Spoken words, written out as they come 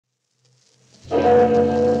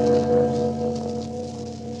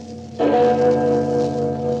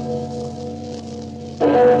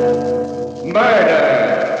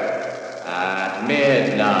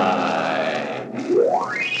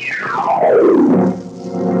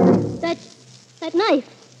That knife.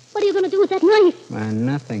 What are you going to do with that knife?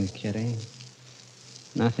 Nothing, Kitty.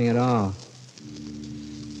 Nothing at all.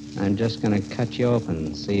 I'm just going to cut you open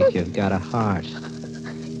and see if you've got a heart.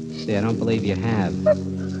 See, I don't believe you have.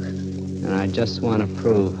 And I just want to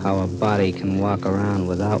prove how a body can walk around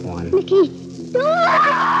without one. Nicky!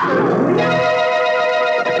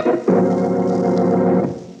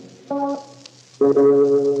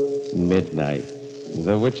 Midnight,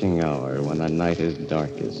 the witching hour when the night is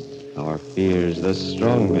darkest, our fears the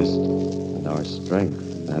strongest, and our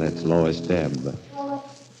strength at its lowest ebb.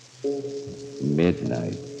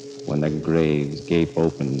 Midnight, when the graves gape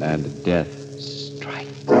open and death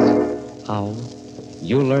strikes. How?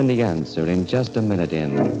 You'll learn the answer in just a minute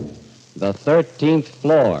in The 13th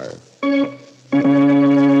Floor.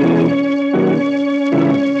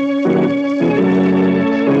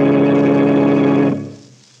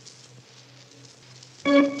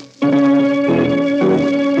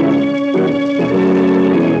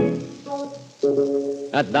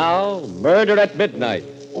 And now, Murder at Midnight.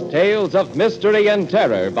 Tales of mystery and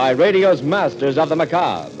terror by radio's masters of the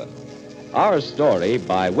macabre. Our story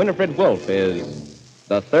by Winifred Wolfe is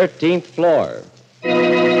The 13th Floor.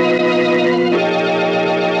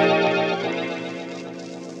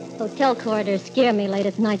 Hotel corridors scare me late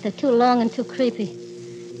at night. They're too long and too creepy.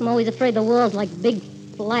 I'm always afraid the walls, like big,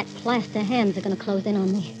 flat plaster hands, are going to close in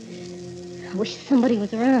on me. I wish somebody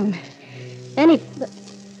was around.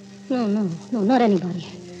 No, not anybody.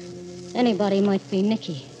 Anybody might be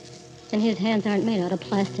Nicky. And his hands aren't made out of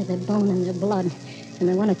plaster. They're bone and they're blood. And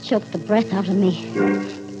they want to choke the breath out of me.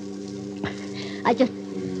 I just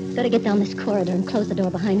got to get down this corridor and close the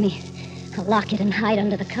door behind me. I'll lock it and hide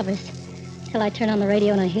under the covers till I turn on the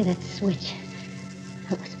radio and I hear that switch.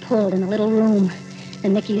 It was pulled in a little room.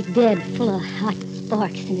 And Nicky's dead, full of hot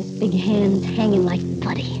sparks and his big hands hanging like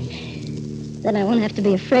putty. Then I won't have to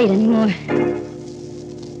be afraid anymore.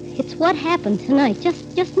 It's what happened tonight,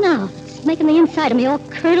 just now. It's making the inside of me all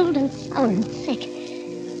curdled and sour and sick.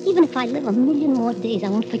 Even if I live a million more days, I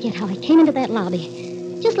won't forget how I came into that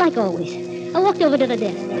lobby. Just like always. I walked over to the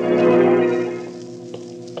desk.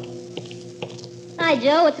 Hi,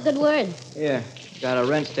 Joe. What's a good word? Here. Got a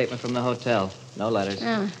rent statement from the hotel. No letters.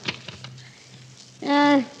 Oh.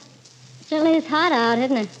 Certainly is hot out,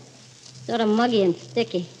 isn't it? Sort of muggy and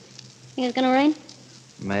sticky. Think it's gonna rain?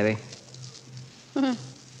 Maybe.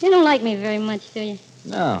 You don't like me very much, do you?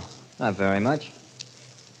 No, not very much.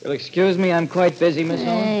 You'll excuse me, I'm quite busy, Miss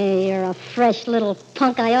Owen. Hey, you're a fresh little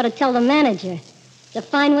punk. I ought to tell the manager. It's a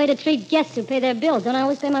fine way to treat guests who pay their bills. Don't I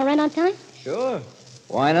always pay my rent on time? Sure.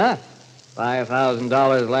 Why not?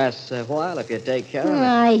 $5,000 lasts a while if you take care of it.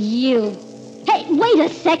 Ah, you. Hey, wait a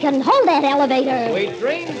second. Hold that elevator. Sweet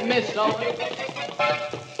dreams, Miss Owen.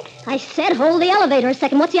 I said hold the elevator a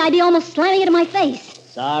second. What's the idea almost slamming it in my face?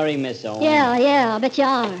 Sorry, Miss Owen. Yeah, I bet you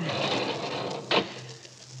are.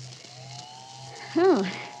 Oh,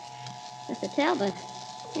 Mr. Talbot.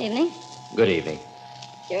 Evening. Good evening.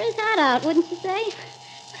 Sure is hot out, wouldn't you say?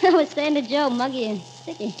 I was saying to Joe, muggy and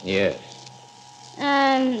sticky. Yes.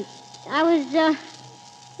 I was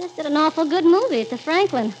just at an awful good movie at the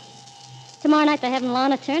Franklin. Tomorrow night they're having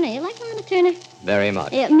Lana Turner. You like Lana Turner? Very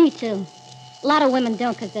much. Yeah, me too. A lot of women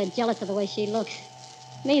don't because they're jealous of the way she looks.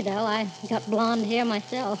 Me, though, I got blonde hair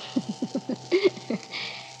myself.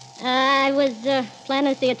 I was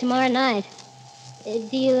planning to see it tomorrow night.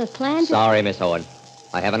 Do you plan to... Sorry, Miss Owen.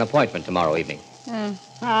 I have an appointment tomorrow evening. You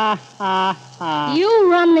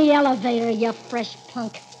run the elevator, you fresh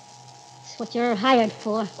punk. That's what you're hired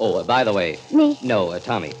for. Oh, by the way... Me? No,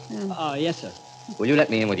 Tommy. Yes, sir. Will you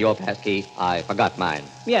let me in with your pass key? I forgot mine.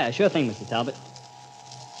 Yeah, sure thing, Mr. Talbot.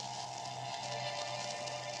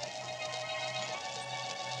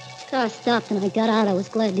 Car stopped and I got out. I was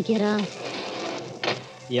glad to get out.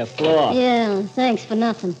 Your floor. Yeah, thanks for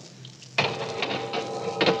nothing.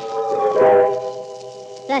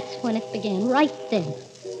 That's when it began, right then.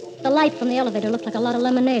 The light from the elevator looked like a lot of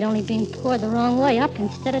lemonade, only being poured the wrong way, up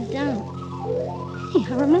instead of down. Hey,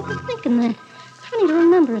 I remember thinking that. Funny to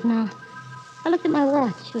remember it now. I looked at my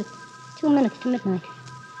watch. It was 2 minutes to midnight.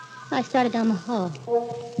 I started down the hall.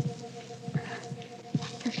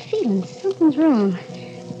 The feeling something's wrong.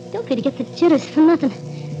 Don't be to get the jitters for nothing.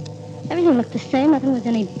 Everything looked the same. Nothing was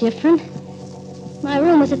any different. My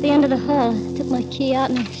room was at the end of the hall. I took my key out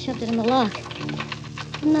and I shoved it in the lock.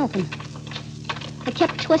 Couldn't open. I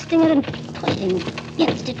kept twisting it and pushing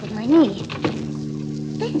against it with my knee.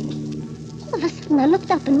 Then, All of a sudden, I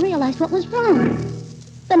looked up and realized what was wrong.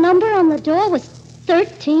 The number on the door was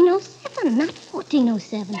 1307, not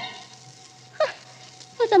 1407. Huh.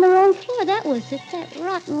 I was on the wrong floor, that was it. That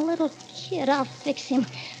rotten little kid. I'll fix him.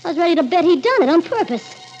 I was ready to bet he'd done it on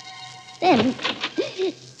purpose. Then...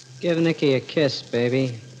 Give Nicky a kiss,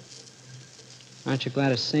 baby. Aren't you glad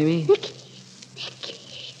to see me? Nicky.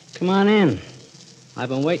 Come on in. I've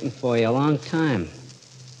been waiting for you a long time.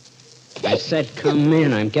 I said come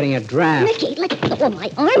in. I'm getting a draft. Nicky, let go of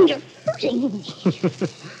my arm. You're hurting me.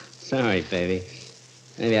 Sorry, baby.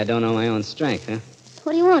 Maybe I don't know my own strength, huh?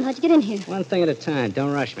 What do you want? How'd you get in here? One thing at a time.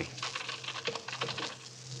 Don't rush me.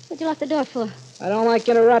 What'd you lock the door for? I don't like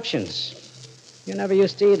interruptions. You never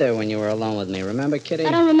used to either when you were alone with me. Remember, Kitty?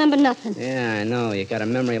 I don't remember nothing. Yeah, I know. You got a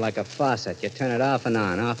memory like a faucet. You turn it off and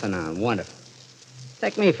on, off and on. Wonderful.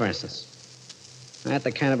 Take me, for instance. I have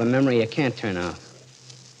the kind of a memory you can't turn off.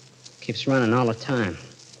 Keeps running all the time.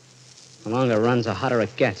 The longer it runs, the hotter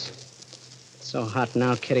it gets. It's so hot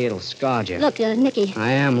now, Kitty, it'll scald you. Look, Nicky. I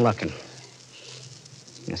am looking.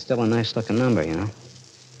 You're still a nice-looking number, you know.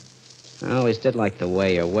 I always did like the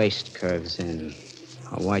way your waist curves in,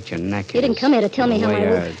 how white your neck is. You didn't come here to tell me how I The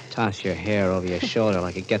way look. you toss your hair over your shoulder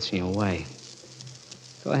like it gets in your way.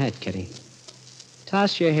 Go ahead, Kitty.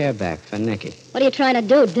 Toss your hair back for Nicky. What are you trying to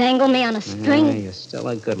do, dangle me on a string? Yeah, you're still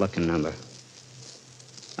a good-looking number.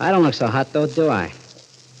 I don't look so hot, though, do I?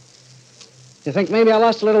 You think maybe I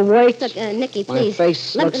lost a little weight? Look, Nicky, My please.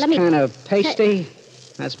 face looks let me... kind of pasty.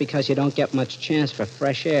 That's because you don't get much chance for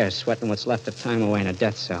fresh air sweating what's left of time away in a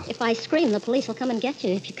death cell. If I scream, the police will come and get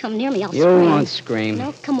you. If you come near me, I'll You scream. won't scream.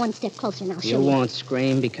 No, come one step closer and I'll show You you. won't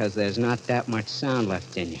scream because there's not that much sound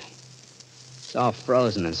left in you. It's all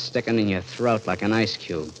frozen and sticking in your throat like an ice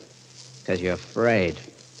cube. Because you're afraid.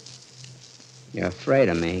 You're afraid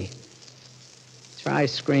of me. Try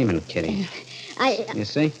screaming, Kitty. You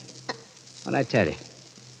see? What'd I tell you?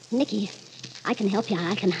 Nicky, I can help you.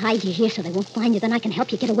 I can hide you here so they won't find you. Then I can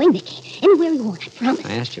help you get away, Nicky. Anywhere you want, I promise.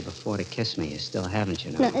 I asked you before to kiss me. You still haven't,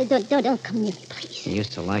 you know. No, don't come near me, please. You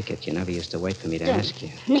used to like it. You never used to wait for me to ask you.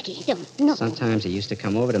 Nicky, don't. No. Sometimes you used to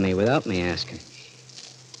come over to me without me asking.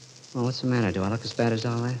 Oh, what's the matter? Do I look as bad as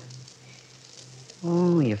all that?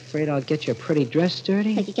 Oh, you afraid I'll get your pretty dress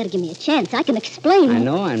dirty? Look, you gotta give me a chance. I can explain. I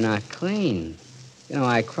know I'm not clean. You know,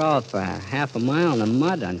 I crawled for half a mile in the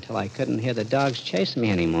mud until I couldn't hear the dogs chasing me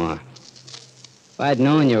anymore. If I'd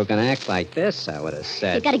known you were going to act like this, I would have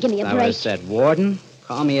said... You gotta give me a I would have break. said, Warden,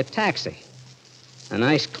 call me a taxi. A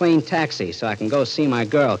nice, clean taxi so I can go see my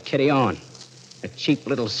girl, Kitty Owen. A cheap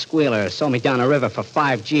little squealer who sold me down the river for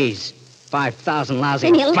 5 G's. 5,000 lousy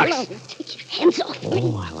Leave me alone. bucks. Take your hands off me.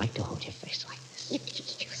 Oh, I like to hold your face like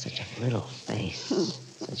this. Such a little face.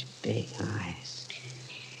 Such big eyes.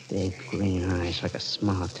 Big green eyes like a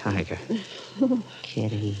small tiger.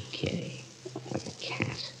 Kitty, kitty. Like a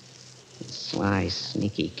cat. A sly,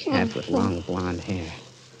 sneaky cat with long blonde hair.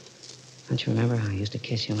 Don't you remember how I used to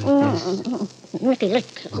kiss you like this? Nicky,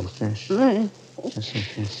 let go. Like this. Just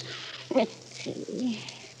like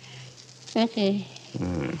this. Nicky.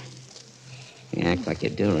 You act like you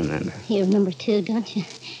do remember. You remember, too, don't you?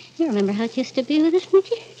 You remember how it used to be with us,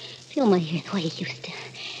 Nicky? Feel my hair the way it used to.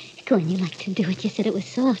 Go on, you like to do it. You said it was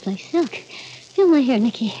soft like silk. Feel my hair,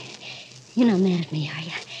 Nicky. You're not mad at me, are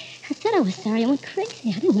you? I said I was sorry. I went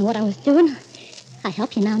crazy. I didn't know what I was doing. I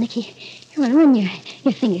help you now, Nicky. You want to run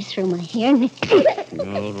your fingers through my hair, Nicky?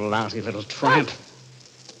 You old lousy little tramp.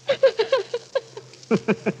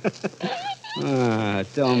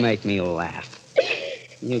 Don't make me laugh.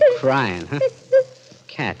 You crying, huh?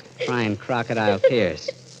 Cat crying crocodile tears.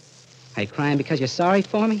 Are you crying because you're sorry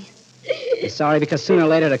for me? You're sorry because sooner or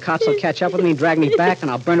later the cops will catch up with me and drag me back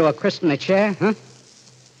and I'll burn to a crisp in the chair, huh?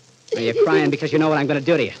 Or are you crying because you know what I'm going to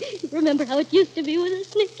do to you? Remember how it used to be with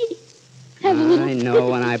us, Nicky? I know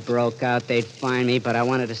when I broke out they'd find me, but I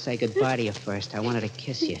wanted to say goodbye to you first. I wanted to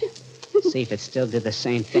kiss you. See if it still did the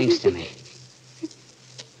same things to me.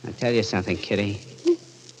 I'll tell you something, Kitty.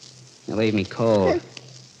 You leave me cold.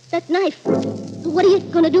 That knife. What are you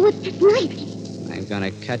going to do with that knife? I'm going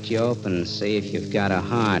to cut you open and see if you've got a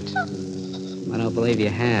heart. I don't believe you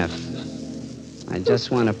have. I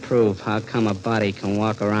just want to prove how come a body can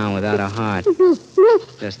walk around without a heart. No.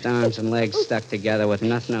 Just arms and legs stuck together with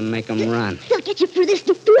nothing to make them run. I'll get you for this.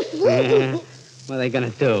 What are they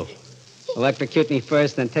going to do? Electrocute me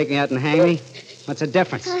first, then take me out and hang me? What's the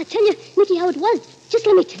difference? I'll tell you, Nicky, how it was. Just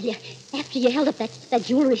let me tell you. After you held up that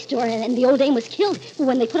jewelry store and the old dame was killed,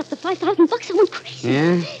 when they put up the $5,000, I went crazy.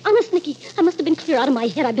 Yeah? Honest, Nicky, I must have been clear out of my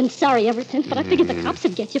head. I've been sorry ever since, but I figured the cops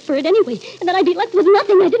would get you for it anyway, and then I'd be left with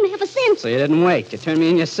nothing. I didn't have a cent. So you didn't wait. You turned me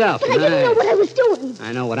in yourself. But I didn't know what I was doing.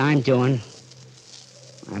 I know what I'm doing.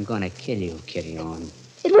 I'm going to kill you, Kitty Owen.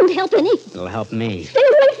 It won't help any. It'll help me. Stay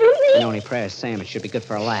away from me. The only prayer is Sam. It should be good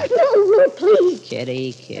for a laugh. No, please.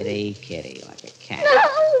 Kitty, kitty, kitty, like a cat.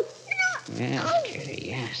 No. Yes, Kitty,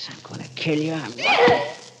 yes. I'm going to kill you. I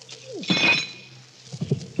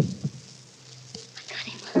got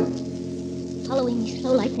him. Following me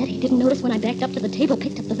slow like that, he didn't notice when I backed up to the table,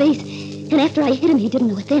 picked up the vase. And after I hit him, he didn't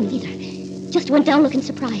know it then either. Just went down looking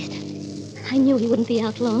surprised. I knew he wouldn't be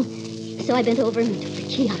out long, so I bent over him and took the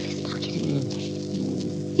key out of his pocket.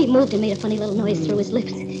 He moved and made a funny little noise through his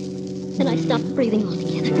lips. Then I stopped breathing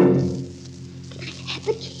altogether. But I had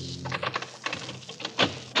the key.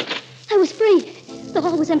 I was free. The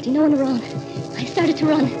hall was empty, no one around. I started to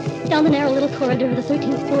run down the narrow little corridor to the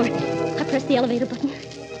 13th floor. I pressed the elevator button,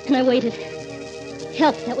 and I waited.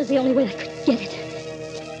 Help, that was the only way I could get it.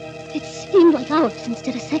 It seemed like hours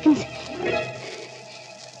instead of seconds.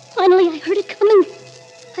 Finally, I heard it coming.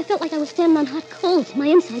 I felt like I was standing on hot coals. My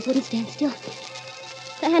insides wouldn't stand still.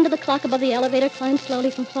 The hand of the clock above the elevator climbed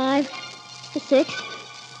slowly from 5 to 6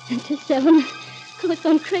 and to 7. I was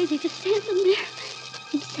going crazy just standing there.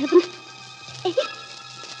 From 7 to 8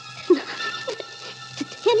 to 9 to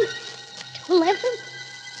 10 to 11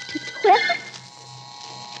 to 12.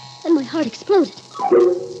 And my heart exploded.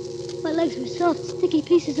 My legs were soft, sticky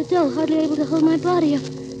pieces of dough, hardly able to hold my body up.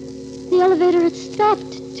 The elevator had stopped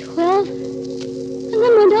at 12 and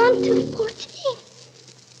then went on to 14.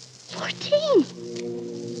 14!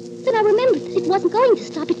 Then I remembered that it wasn't going to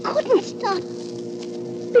stop. It couldn't stop.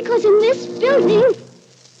 Because in this building,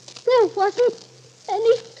 there wasn't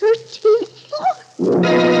any 13th floor.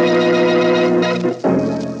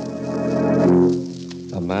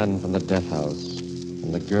 A man from the death house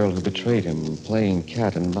and the girl who betrayed him playing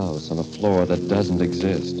cat and mouse on a floor that doesn't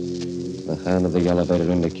exist. The hand of the elevator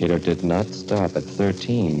indicator did not stop at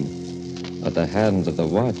 13, but the hands of the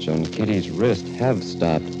watch on Kitty's wrist have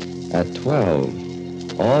stopped at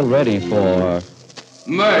 12. All ready for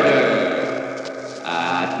Murder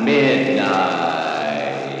at Midnight.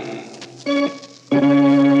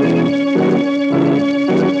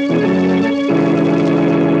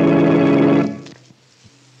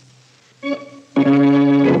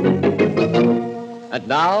 And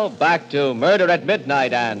now, back to Murder at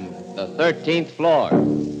Midnight and the 13th floor.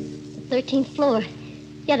 The 13th floor.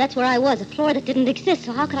 Yeah, that's where I was, a floor that didn't exist,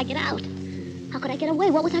 so how could I get out? How could I get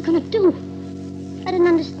away? What was I going to do? I didn't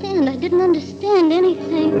understand. I didn't understand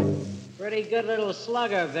anything. Pretty good little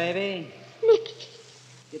slugger, baby. Nicky.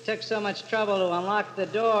 You took so much trouble to unlock the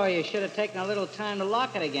door, you should have taken a little time to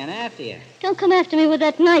lock it again after you. Don't come after me with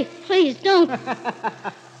that knife. Please, don't.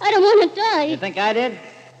 I don't want to die. You think I did?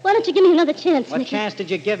 Why don't you give me another chance, What Nicky? chance did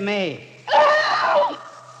you give me? Oh!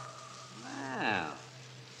 Wow.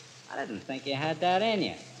 I didn't think you had that in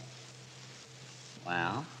you.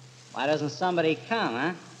 Well, why doesn't somebody come,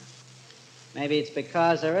 huh? Maybe it's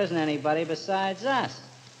because there isn't anybody besides us.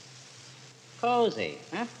 Cozy,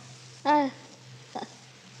 huh?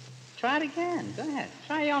 Try it again. Go ahead.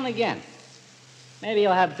 Try your own again. Maybe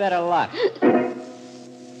you'll have better luck.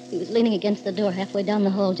 He was leaning against the door halfway down the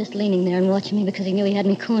hall, just leaning there and watching me because he knew he had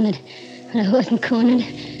me cornered. And I wasn't cornered.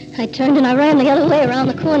 I turned and I ran the other way around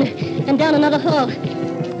the corner and down another hall.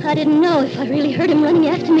 I didn't know if I really heard him running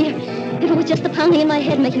after me or if it was just the pounding in my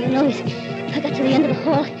head making the noise. I got to the end of the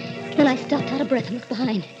hall, then I stopped out of breath and looked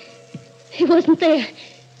behind. He wasn't there.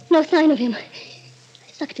 No sign of him.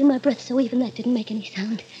 I sucked in my breath so even that didn't make any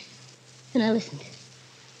sound. And I listened.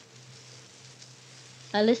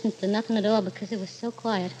 I listened to nothing at all because it was so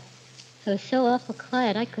quiet. It was so awful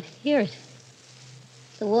quiet I could hear it.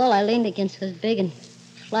 The wall I leaned against was big and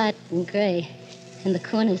flat and gray, and the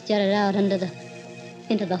corners jutted out into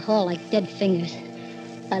the hall like dead fingers.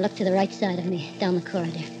 I looked to the right side of me, down the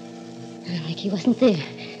corridor. And Nicky wasn't there.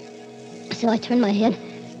 So I turned my head.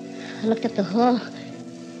 I looked up the hall,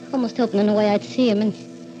 almost hoping in a way I'd see him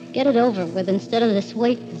and get it over with instead of this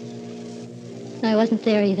wait. I wasn't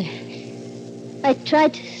there either. I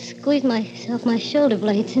tried to squeeze my shoulder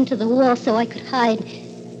blades into the wall so I could hide,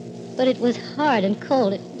 but it was hard and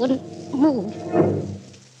cold. It wouldn't move.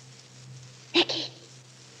 Nicky!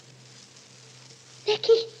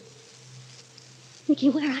 Nicky! Nicky,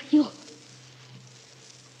 where are you?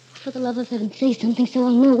 For the love of heaven, say something so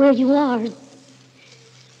I'll know where you are.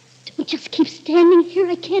 Don't just keep standing here.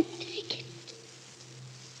 I can't take it.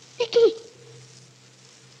 Nicky!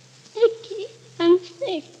 Nicky, I'm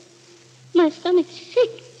sick. My stomach's sick.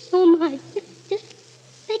 So am I. Just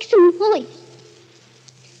make some noise.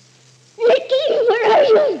 Nicky, where are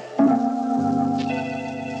you?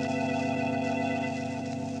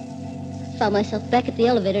 I found myself back at the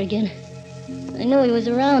elevator again. I knew he was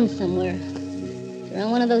around somewhere.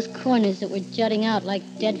 around one of those corners that were jutting out like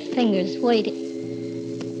dead fingers, waiting.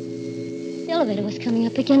 The elevator was coming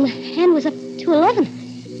up again. The hand was up to 11.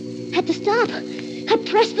 Had to stop. I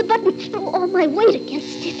pressed the button, threw all my weight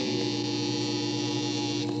against it.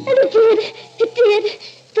 And it did. It did.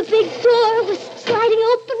 The big door was sliding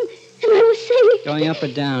open, and I was saying... Going up or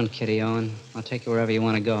down, Kitty Owen? I'll take you wherever you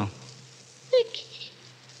want to go. Nick.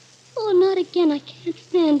 Oh, not again. I can't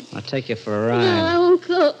stand it. I'll take you for a ride. No, I won't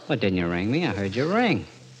go. Well, didn't you ring me? I heard you ring.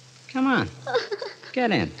 Come on.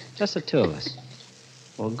 Get in. Just the two of us.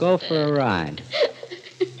 We'll go for a ride.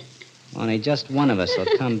 Only just one of us will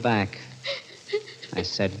come back. I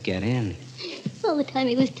said get in. All the time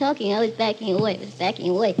he was talking, I was backing away.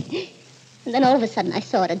 And then all of a sudden, I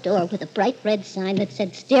saw at a door with a bright red sign that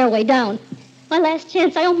said stairway down. My last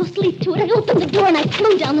chance, I almost leaped to it. I opened the door and I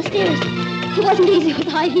flew down the stairs. It wasn't easy with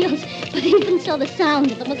high heels, but even so, the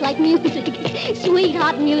sound of them was like music. Sweet,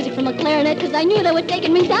 hot music from a clarinet, because I knew they were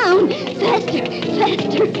taking me down. Faster.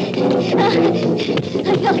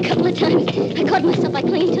 I fell a couple of times. I caught myself by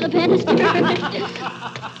clinging to the banister.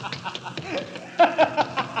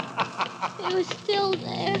 It was still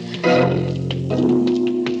there.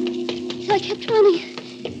 So I kept running.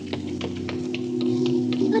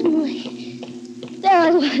 Suddenly, there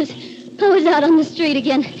I was. I was out on the street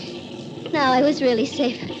again. Now I was really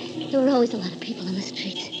safe. There were always a lot of people on the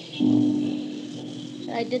streets.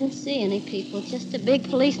 I didn't see any people, just a big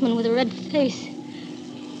policeman with a red face.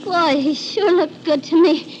 Boy, he sure looked good to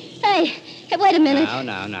me. Hey, wait a minute.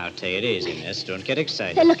 Now, take it easy, miss. Don't get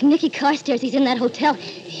excited. Hey, look, Nicky Carstairs, he's in that hotel.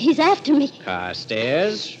 He's after me.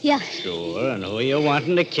 Carstairs? Yeah. Sure, and who you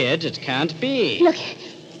wanting to kid? It can't be. Look,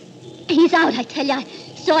 he's out, I tell you. I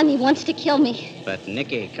saw him. He wants to kill me. But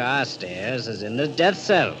Nicky Carstairs is in the death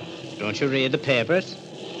cell. Don't you read the papers?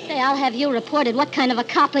 Say, I'll have you reported. What kind of a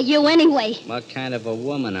cop are you anyway? What kind of a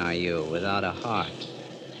woman are you without a heart?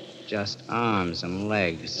 Just arms and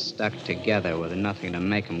legs stuck together with nothing to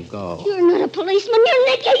make them go. You're not a policeman. You're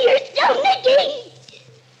Nicky. You're still Nicky.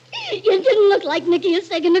 You didn't look like Nicky a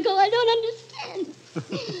second ago. I don't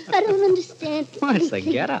understand. What's the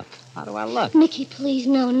get-up? How do I look? Nicky, please,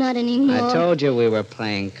 no, not anymore. I told you we were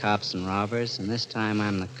playing cops and robbers, and this time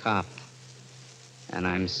I'm the cop. And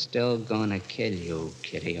I'm still gonna kill you,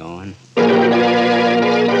 Kitty Owen. It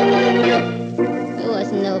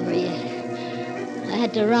wasn't over yet. I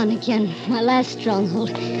had to run again. My last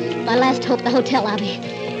stronghold. My last hope, the hotel lobby.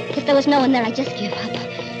 If there was no one there, I just gave up.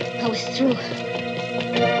 I was through.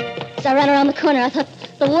 As I ran around the corner, I thought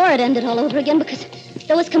the war had ended all over again because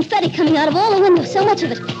there was confetti coming out of all the windows, so much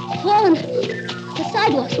of it. Fallen. The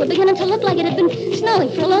sidewalks were beginning to look like it had been snowing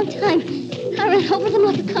for a long time. I ran over them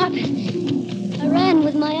like a carpet. I ran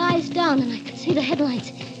with my eyes down, and I could see the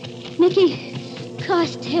headlines. Nicky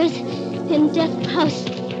Carstairs in death house,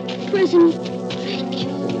 prison break.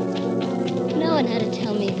 No one had to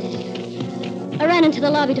tell me that. I ran into the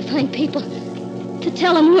lobby to find people, to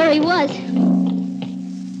tell them where he was.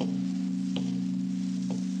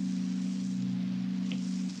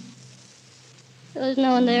 There was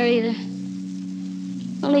no one there either.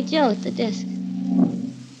 Only Joe at the desk.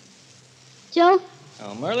 Joe?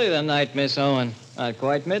 Oh, early that night, Miss Owen. Not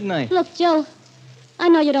quite midnight. Look, Joe, I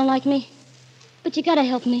know you don't like me, but you gotta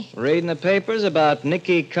help me. Reading the papers about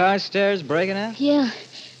Nicky Carstairs breaking out? Yeah,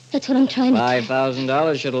 that's what I'm trying to do.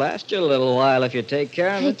 $5,000 should last you a little while if you take care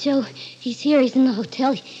of Hey, it. Joe, he's here. He's in the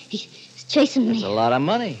hotel. He's chasing me. That's a lot of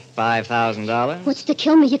money. $5,000. Wants to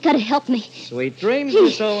kill me. You gotta help me. Sweet dreams,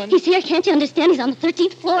 Miss Owen. He's here. Can't you understand? He's on the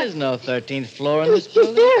 13th floor. There's no 13th floor in this He's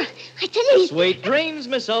building. there. I tell you, he's... Sweet dreams,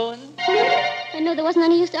 Miss Owen. I knew there wasn't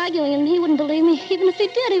any use arguing, and he wouldn't believe me. Even if he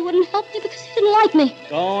did, he wouldn't help me because he didn't like me.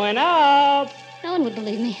 Going up! No one would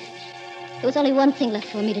believe me. There was only one thing left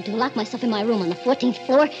for me to do. Lock myself in my room on the 14th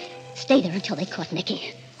floor. Stay there until they caught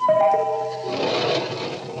Nicky.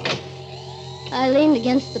 I leaned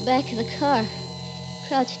against the back of the car,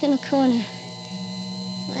 crouched in a corner.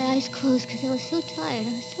 My eyes closed because I was so tired.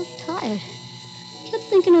 I kept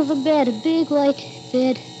thinking of a bed, a big white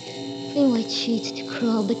bed, clean white sheets to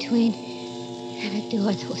crawl between, and a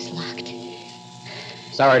door that was locked.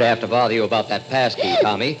 Sorry to have to bother you about that pass key,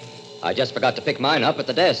 Tommy. I just forgot to pick mine up at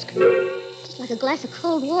the desk. Just like a glass of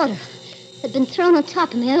cold water had been thrown on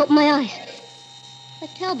top of me. I opened my eyes.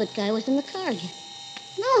 That Talbot guy was in the car again.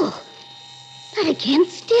 No, not again,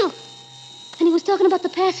 still. And he was talking about the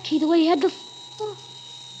pass key the way he had before.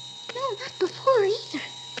 No, not before either.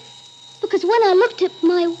 Because when I looked at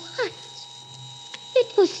my watch,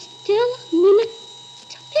 it was still a minute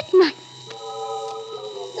to midnight.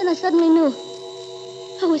 Then I suddenly knew.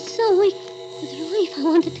 I was so weak with relief I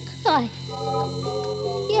wanted to cry.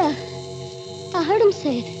 Yeah, I heard him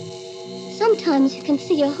say it. Sometimes you can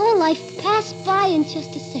see your whole life pass by in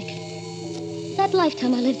just a second. That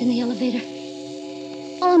lifetime I lived in the elevator,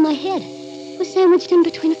 all in my head, was sandwiched in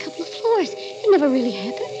between a couple of floors. It never really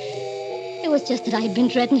happened. It was just that I had been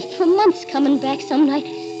dreading it for months, coming back some night,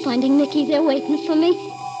 finding Nicky there waiting for me.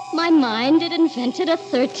 My mind had invented a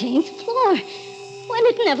 13th floor, when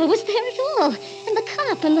it never was there at all. And the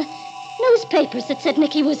cop and the newspapers that said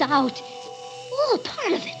Nicky was out. All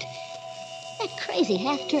part of it. That crazy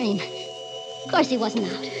half-dream. Of course he wasn't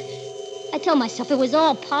out. I told myself it was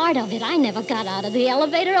all part of it. I never got out of the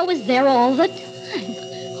elevator. I was there all the time.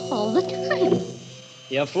 All the time.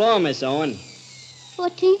 Your floor, Miss Owen.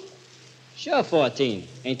 14? Sure, 14.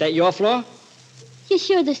 Ain't that your floor? You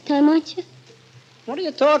sure this time, aren't you? What are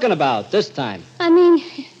you talking about this time? I mean,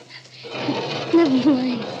 never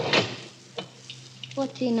mind.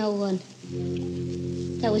 1401.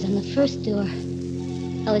 That was on the first door.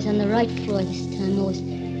 I was on the right floor this time.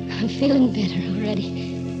 I'm feeling better already.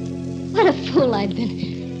 What a fool I've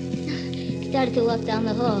been. Started to walk down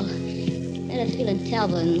the hall. Had a feeling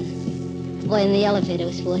Talbot and the boy in the elevator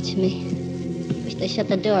was watching me. Wish they shut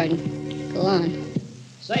the door and go on.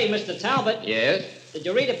 Say, Mr. Talbot. Yes? Did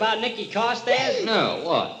you read about Nicky Carstairs? No,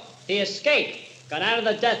 what? He escaped. Got out of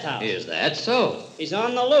the death house. Is that so? He's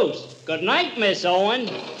on the loose. Good night, Miss Owen.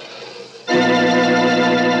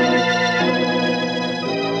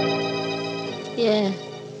 Yeah.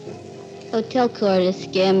 Hotel corridors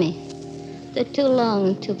scare me. They're too long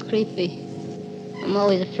and too creepy. I'm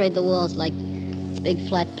always afraid the walls, like big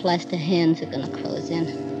flat plaster hands, are gonna close in.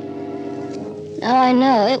 Now I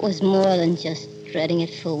know it was more than just dreading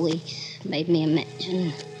it for weeks. Made me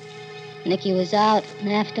imagine. Nicky was out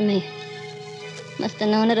and after me. Must have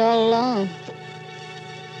known it all along.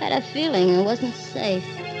 Had a feeling I wasn't safe.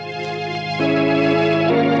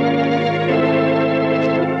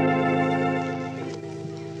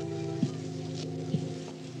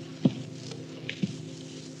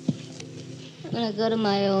 I'm gonna go to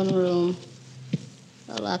my own room.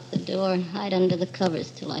 I'll lock the door and hide under the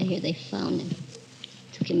covers till I hear they found him.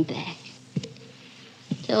 Took him back.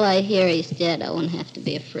 Till I hear he's dead, I won't have to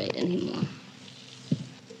be afraid anymore.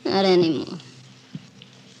 Not anymore.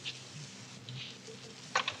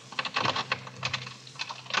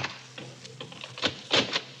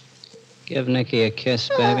 Give Nicky a kiss,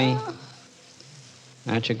 baby.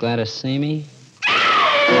 Aren't you glad to see me?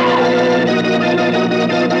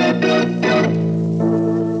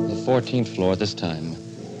 The 14th floor this time.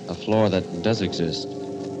 A floor that does exist.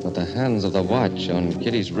 But the hands of the watch on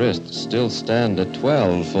Kitty's wrist still stand at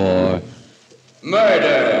 12 for...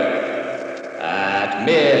 Murder at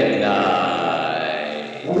midnight.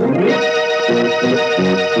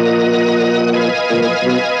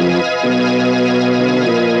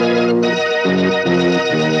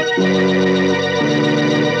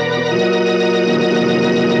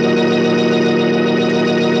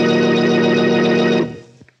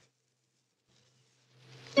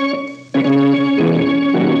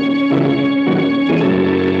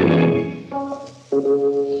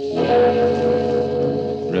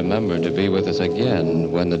 Remember to be with us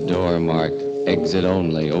again when the door marked Exit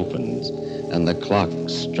Only opens and the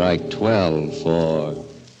clocks strike 12 for...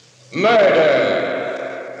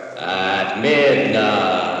 Murder at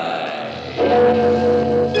midnight.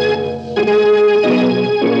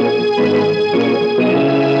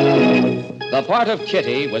 The part of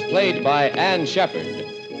Kitty was played by Ann Shepard,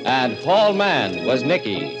 and Paul Mann was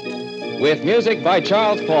Nicky. With music by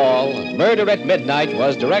Charles Paul, Murder at Midnight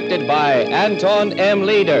was directed by Anton M.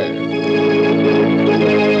 Leader.